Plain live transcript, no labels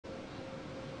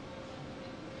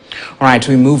All right,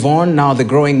 we move on. Now, the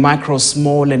growing micro,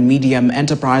 small and medium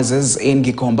enterprises in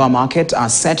Gikomba market are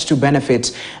set to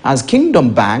benefit as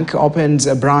Kingdom Bank opens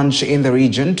a branch in the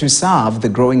region to serve the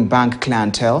growing bank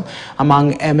clientele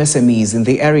among MSMEs in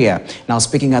the area. Now,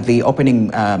 speaking at the opening,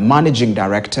 Managing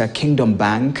Director, Kingdom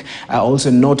Bank,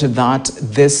 also noted that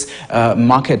this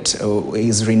market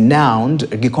is renowned,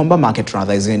 Gikomba market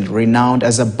rather, is renowned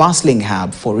as a bustling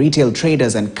hub for retail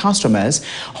traders and customers,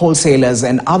 wholesalers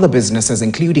and other businesses,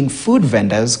 including food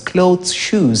vendors, clothes,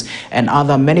 shoes, and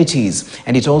other amenities.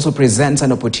 And it also presents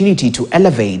an opportunity to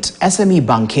elevate SME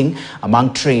banking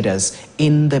among traders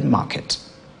in the market.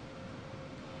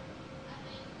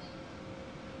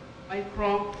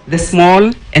 Micro, the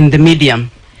small, and the medium.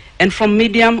 And from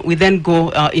medium, we then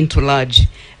go into large.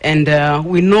 And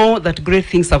we know that great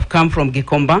things have come from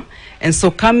Gikomba. And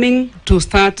so coming to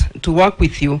start to work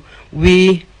with you,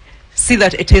 we see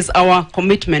that it is our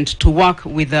commitment to work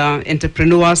with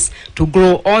entrepreneurs to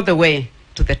grow all the way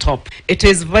to the top. It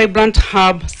is vibrant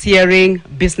hub steering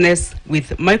business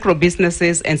with micro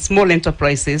businesses and small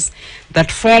enterprises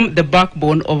that form the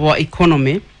backbone of our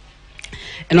economy.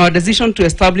 And our decision to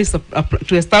establish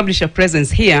a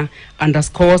presence here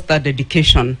underscores that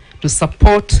dedication to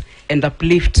support and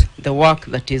uplift the work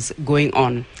that is going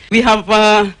on. We have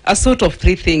a sort of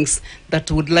three things that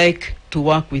we would like to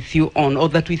work with you on, or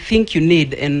that we think you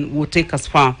need and will take us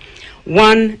far.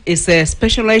 One is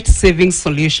specialized savings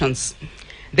solutions.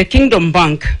 The Kingdom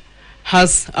Bank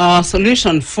has a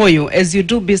solution for you as you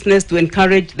do business to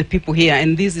encourage the people here,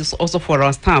 and this is also for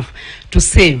our staff to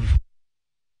save.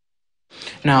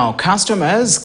 Now, customers